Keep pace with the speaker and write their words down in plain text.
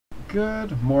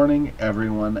Good morning,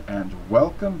 everyone, and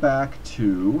welcome back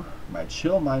to my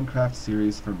Chill Minecraft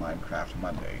series for Minecraft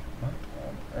Monday. What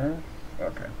on earth?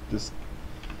 Okay, just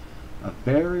a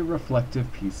very reflective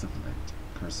piece of light.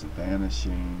 Curse of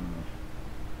vanishing,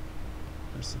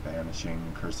 curse of vanishing,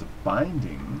 curse of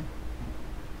binding.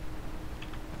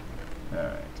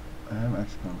 Alright, I'm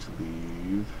actually going to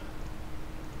leave.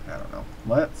 I don't know.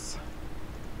 Let's.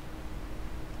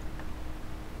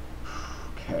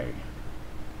 Okay.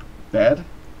 Bed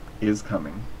is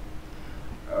coming.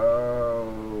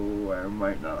 Oh, I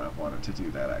might not have wanted to do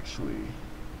that, actually.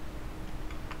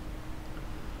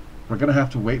 We're gonna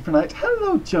have to wait for night.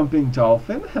 Hello, jumping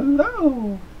dolphin.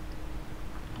 Hello.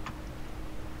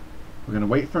 We're gonna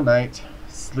wait for night,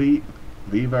 sleep,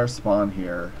 leave our spawn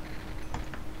here.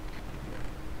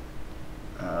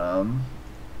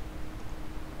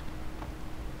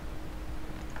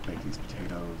 Make these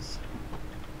potatoes.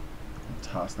 And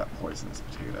toss that poisonous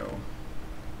potato.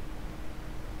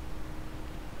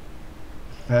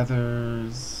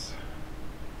 Feathers,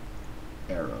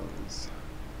 arrows,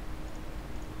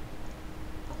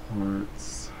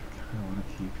 quartz, I kind of want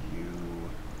to keep you,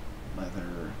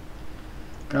 leather,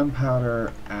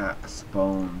 gunpowder, axe,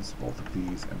 bones, both of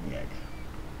these, and the egg.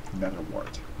 Nether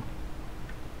wart.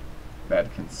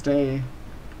 Bed can stay.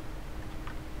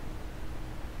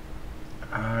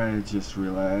 I just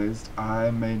realized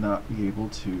I may not be able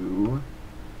to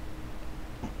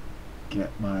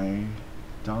get my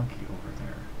donkey over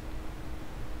there.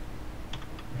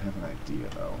 I have an idea,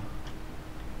 though.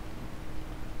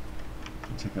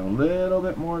 It'll take a little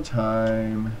bit more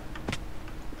time.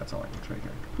 That's all I can trade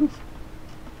here. Poof.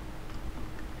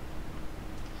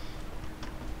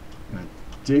 I'm going to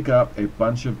dig up a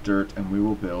bunch of dirt and we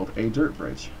will build a dirt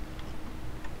bridge.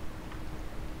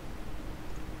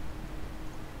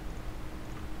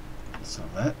 So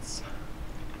let's,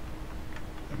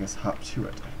 I guess, hop to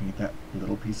it. I need that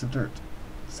little piece of dirt.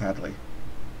 Sadly.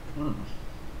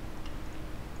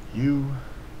 You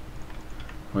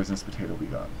poisonous potato be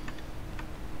gone.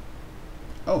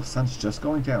 Oh, sun's just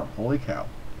going down. Holy cow.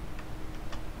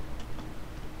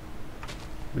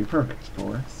 Be perfect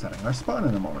for setting our spawn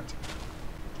in a moment.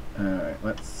 Alright,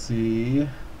 let's see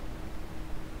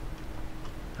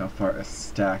how far a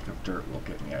stack of dirt will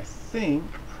get me. I think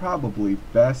probably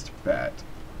best bet.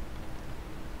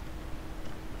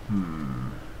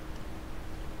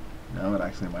 No, it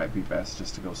actually might be best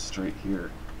just to go straight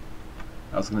here.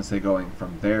 I was going to say going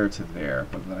from there to there,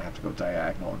 but then I have to go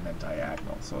diagonal and then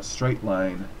diagonal. So a straight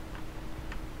line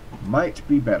might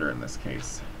be better in this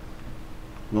case.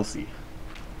 We'll see.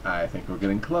 I think we're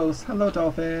getting close. Hello,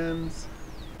 dolphins!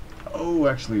 Oh,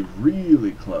 actually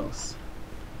really close.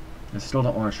 I still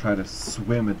don't want to try to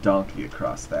swim a donkey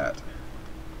across that.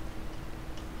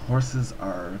 Horses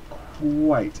are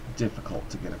quite difficult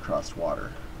to get across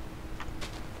water.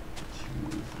 2,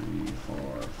 3,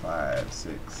 4, 5,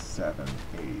 6, 7,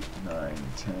 8, 9,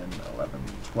 10, 11,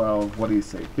 12. What do you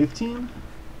say, 15?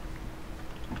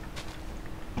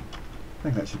 I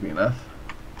think that should be enough.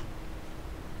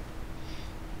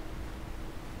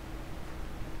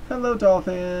 Hello,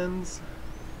 dolphins!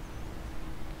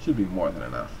 Should be more than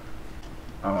enough.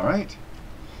 Alright.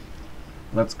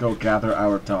 Let's go gather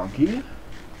our donkey.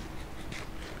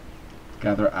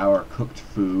 Gather our cooked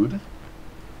food.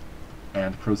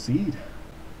 And proceed.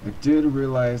 I did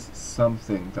realize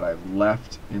something that I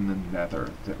left in the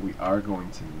nether that we are going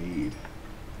to need.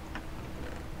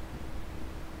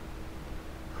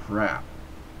 Crap.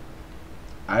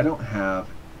 I don't have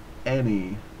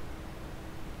any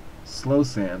slow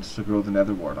sand to grow the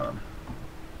nether wart on.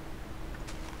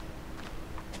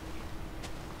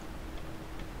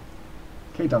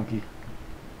 Okay, donkey.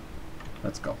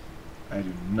 Let's go. I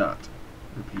do not,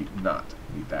 repeat, not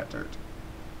need that dirt.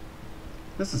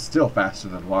 This is still faster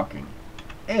than walking.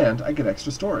 And I get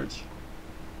extra storage.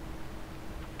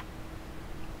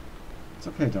 It's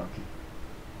okay, donkey.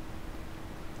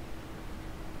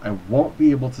 I won't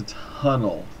be able to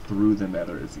tunnel through the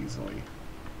nether as easily,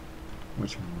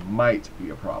 which might be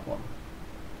a problem.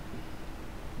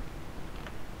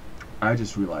 I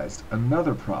just realized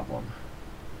another problem.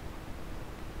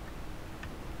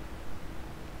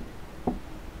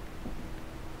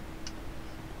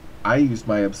 I used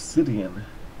my obsidian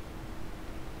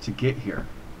to get here.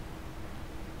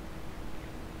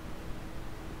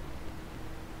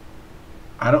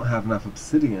 I don't have enough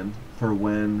obsidian for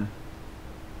when...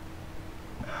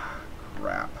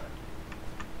 crap.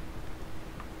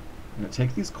 I'm going to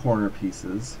take these corner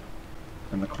pieces,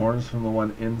 and the corners from the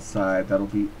one inside, that'll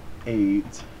be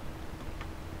 8.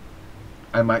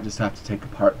 I might just have to take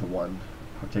apart the one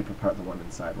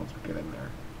inside once we get in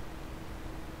there.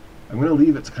 I'm going to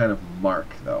leave it to kind of mark,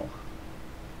 though.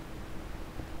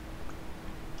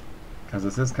 Because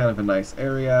this is kind of a nice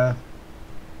area.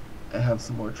 I have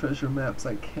some more treasure maps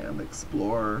I can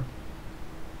explore.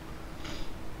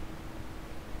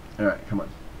 Alright, come on.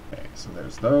 Okay, so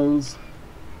there's those.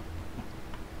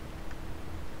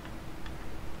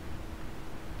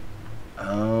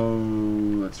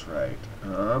 Oh, that's right.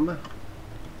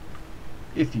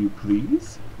 If you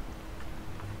please.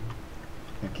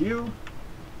 Thank you.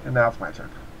 And now it's my turn.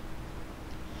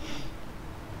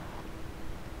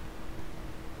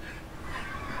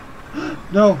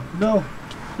 No, no,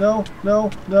 no,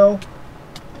 no, no.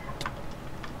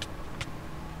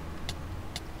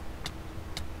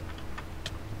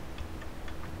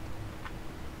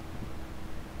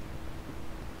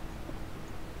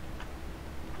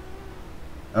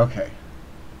 Okay.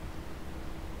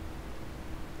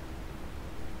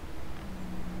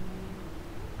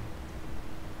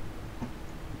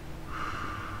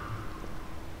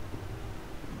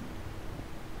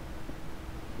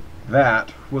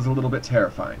 That was a little bit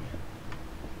terrifying.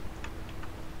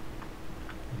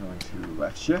 I'm going to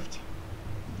left shift.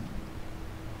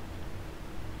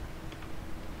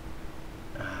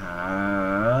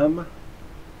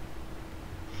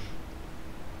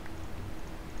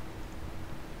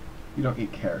 You don't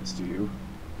eat carrots, do you?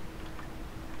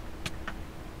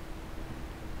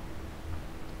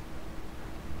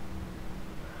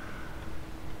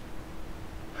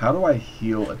 How do I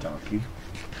heal a donkey?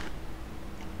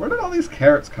 Where did all these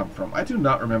carrots come from? I do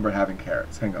not remember having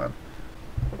carrots. Hang on.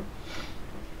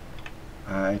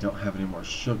 I don't have any more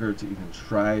sugar to even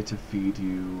try to feed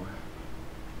you.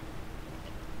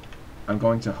 I'm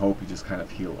going to hope you just kind of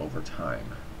heal over time.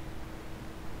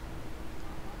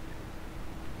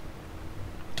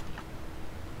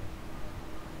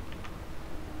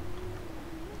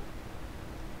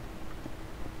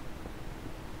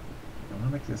 I want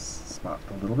to make this spot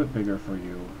a little bit bigger for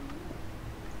you.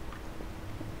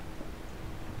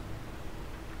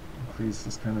 Please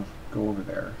just kind of go over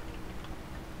there.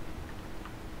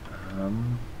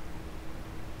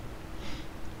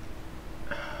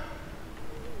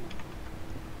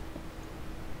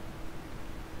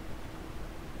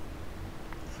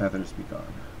 Feathers be gone.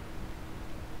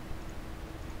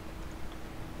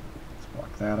 Let's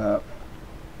block that up.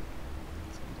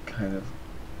 Let's kind of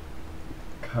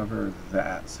cover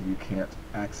that so you can't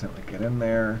accidentally get in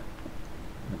there.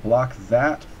 Block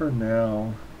that for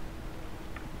now.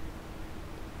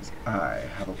 I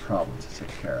have a problem to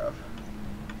take care of.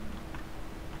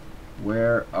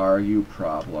 Where are you,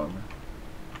 problem?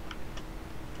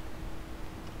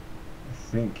 I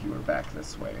think you were back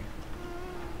this way.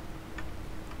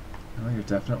 Oh, you're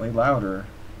definitely louder.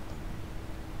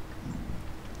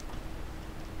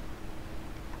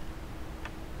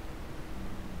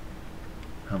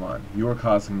 Come on, you are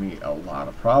causing me a lot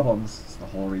of problems. It's the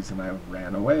whole reason I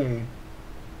ran away.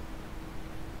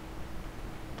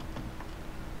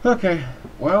 Okay,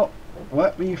 well,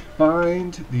 let me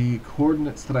find the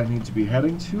coordinates that I need to be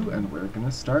heading to, and we're going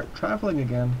to start traveling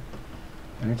again.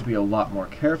 I need to be a lot more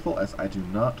careful, as I do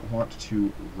not want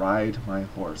to ride my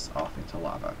horse off into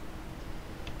lava.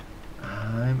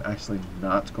 I'm actually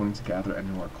not going to gather any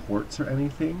more quartz or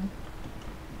anything,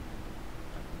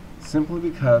 simply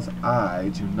because I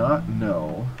do not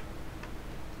know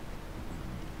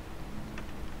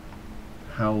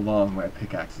how long my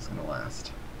pickaxe is going to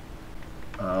last.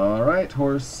 Alright,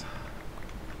 horse.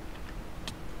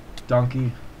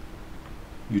 Donkey,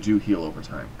 you do heal over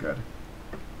time. Good.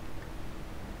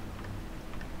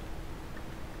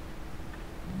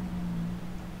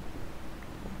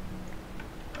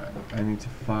 I need to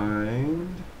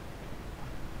find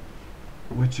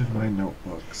which of my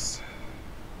notebooks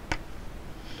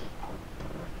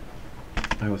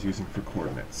I was using for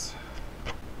coordinates.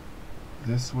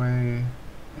 This way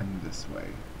and this way.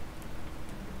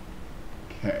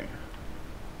 Okay.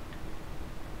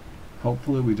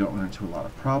 Hopefully we don't run into a lot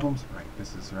of problems. Right,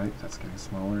 this is right. That's getting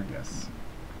smaller, yes.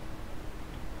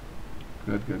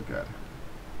 Good, good, good.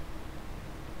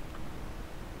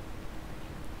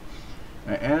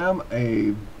 I am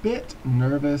a bit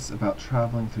nervous about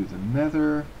traveling through the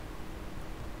Nether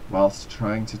whilst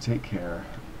trying to take care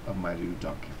of my new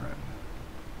donkey friend.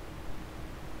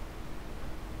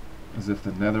 As if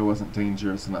the Nether wasn't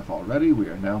dangerous enough already, we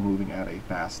are now moving at a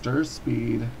faster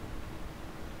speed.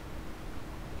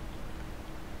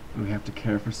 We have to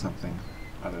care for something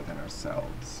other than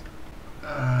ourselves.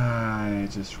 I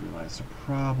just realized a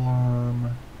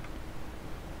problem.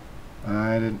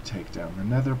 I didn't take down the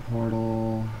Nether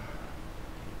portal.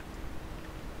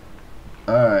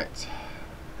 Alright.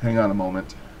 Hang on a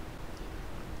moment.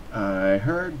 I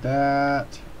heard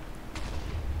that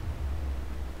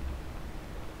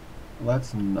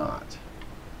let's not.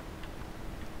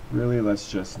 Really,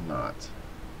 let's just not.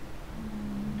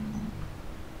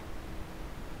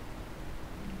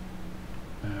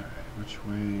 Alright, which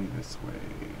way? This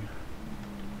way.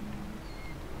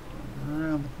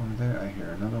 Around the corner there, I hear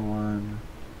another one.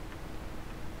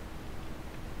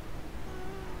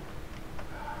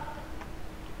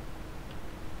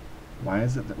 Why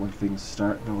is it that when things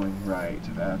start going right,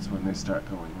 that's when they start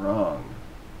going wrong?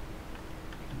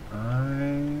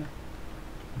 Can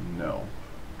I... No.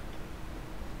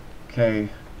 Okay.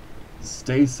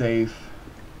 Stay safe.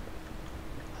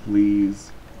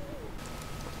 Please.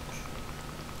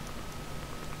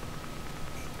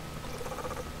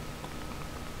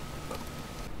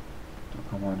 Don't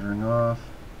come wandering off.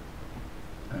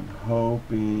 I'm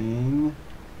hoping...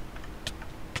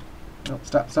 Nope,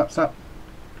 stop, stop, stop.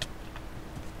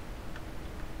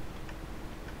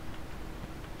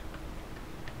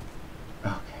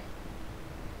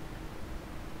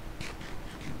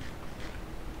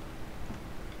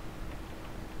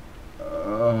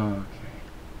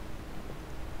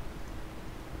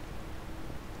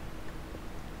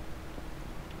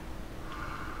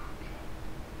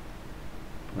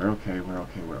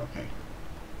 We're okay.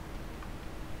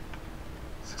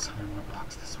 600 more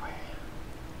blocks this way.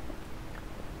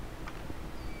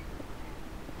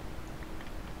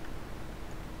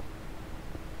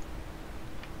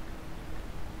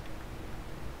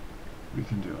 We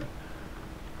can do it.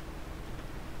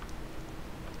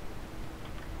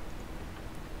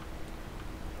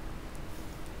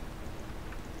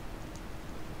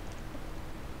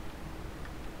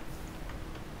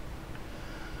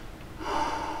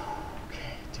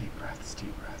 Deep breaths,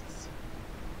 deep breaths.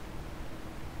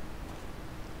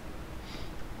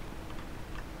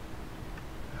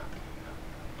 Okay.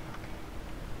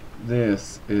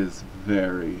 This is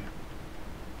very,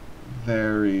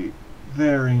 very,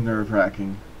 very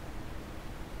nerve-wracking.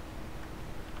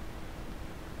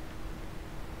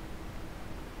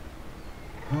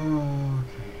 Okay.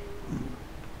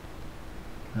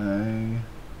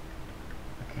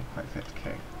 I can't quite fit.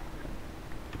 Okay.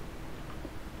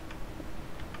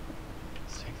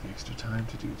 The extra time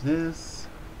to do this.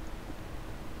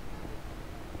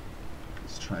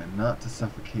 Let's try not to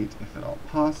suffocate if at all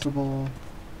possible.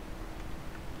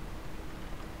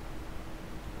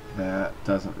 That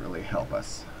doesn't really help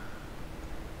us.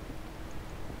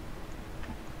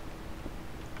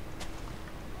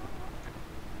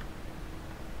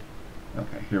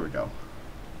 Okay, here we go.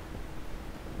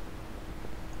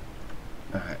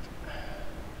 Alright.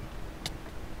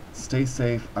 Stay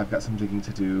safe. I've got some digging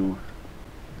to do.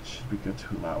 Should be good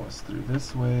to allow us through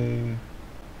this way.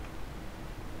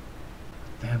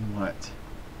 Then what?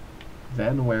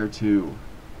 Then where to?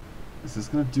 Is this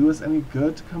going to do us any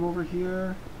good to come over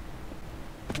here?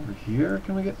 Over here?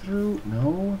 Can we get through?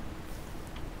 No.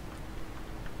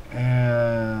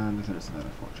 And there's another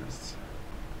fortress.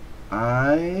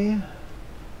 I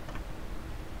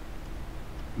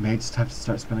may just have to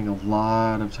start spending a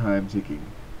lot of time digging.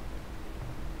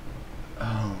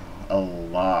 Oh. A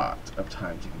lot of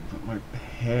time digging, but my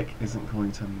pick isn't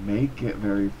going to make it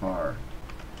very far.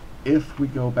 If we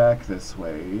go back this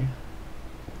way,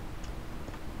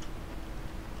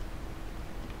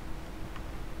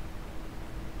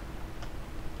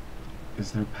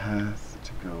 is there a path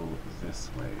to go this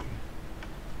way?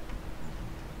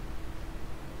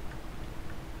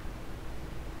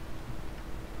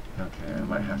 Okay, I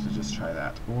might have to just try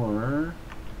that, or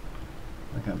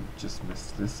I think I've just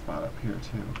missed this spot up here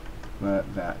too.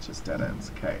 But that just dead ends.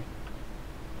 Okay.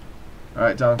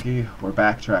 Alright, Donkey, we're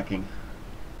backtracking.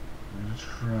 I'm gonna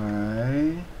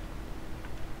try...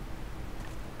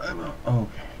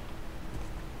 okay.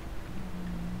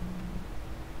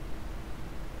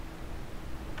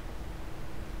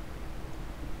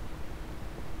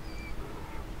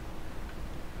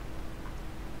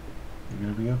 You're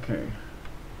gonna be okay.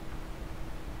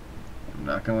 I'm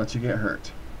not gonna let you get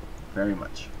hurt. Very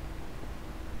much.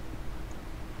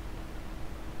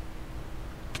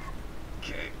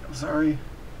 Okay, I'm sorry.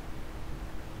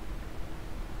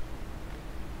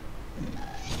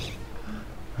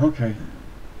 Okay.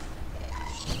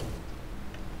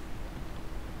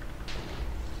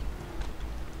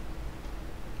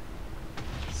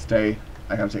 Stay.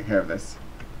 I gotta take care of this.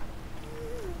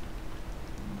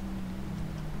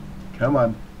 Come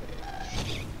on.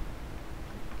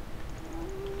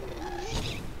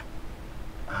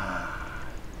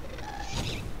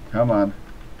 Come on.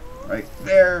 Right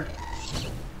there.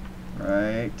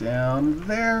 Right down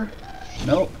there.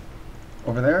 Nope.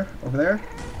 Over there. Over there.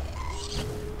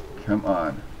 Come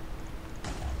on.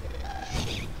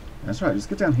 That's right. Just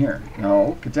get down here.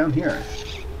 No, get down here.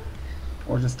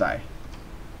 Or just die.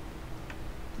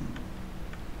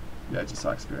 Yeah, I just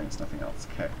saw experience, nothing else.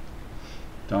 Okay.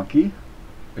 Donkey,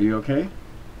 are you okay?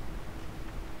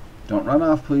 Don't run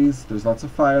off, please. There's lots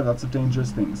of fire, lots of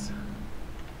dangerous things.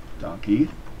 Donkey.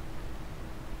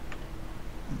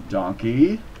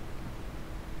 Donkey.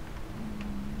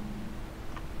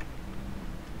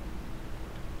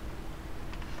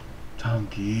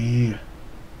 Donkey.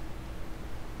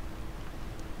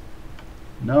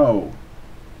 No.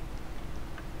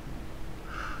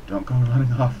 Don't go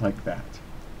running off like that.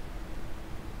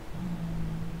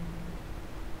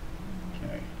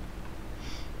 Okay.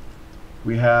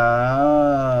 We have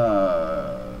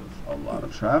a lot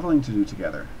of traveling to do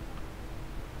together.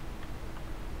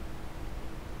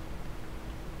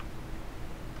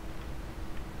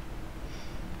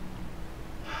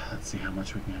 Let's see how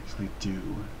much we can actually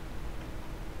do.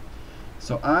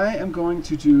 So I am going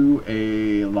to do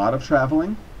a lot of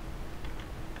traveling,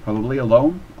 probably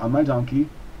alone on my donkey,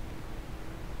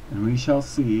 and we shall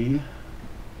see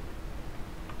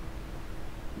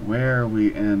where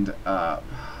we end up.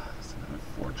 There's another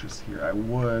fortress here. I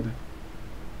would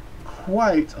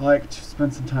quite like to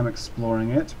spend some time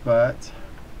exploring it, but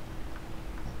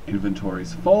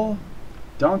inventory's full.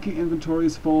 Donkey inventory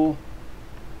is full.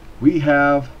 We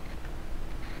have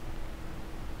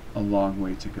a long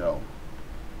way to go.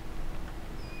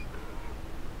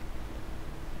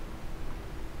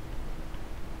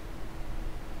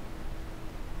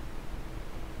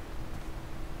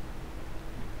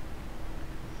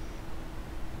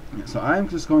 So I'm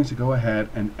just going to go ahead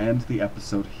and end the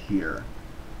episode here.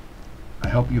 I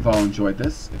hope you've all enjoyed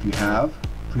this. If you have,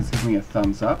 please give me a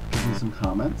thumbs up, give me some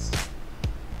comments.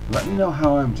 Let me know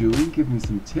how I'm doing, give me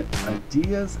some tips,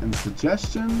 ideas, and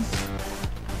suggestions.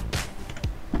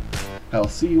 I'll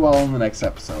see you all in the next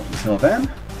episode. Until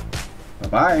then,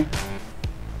 bye-bye.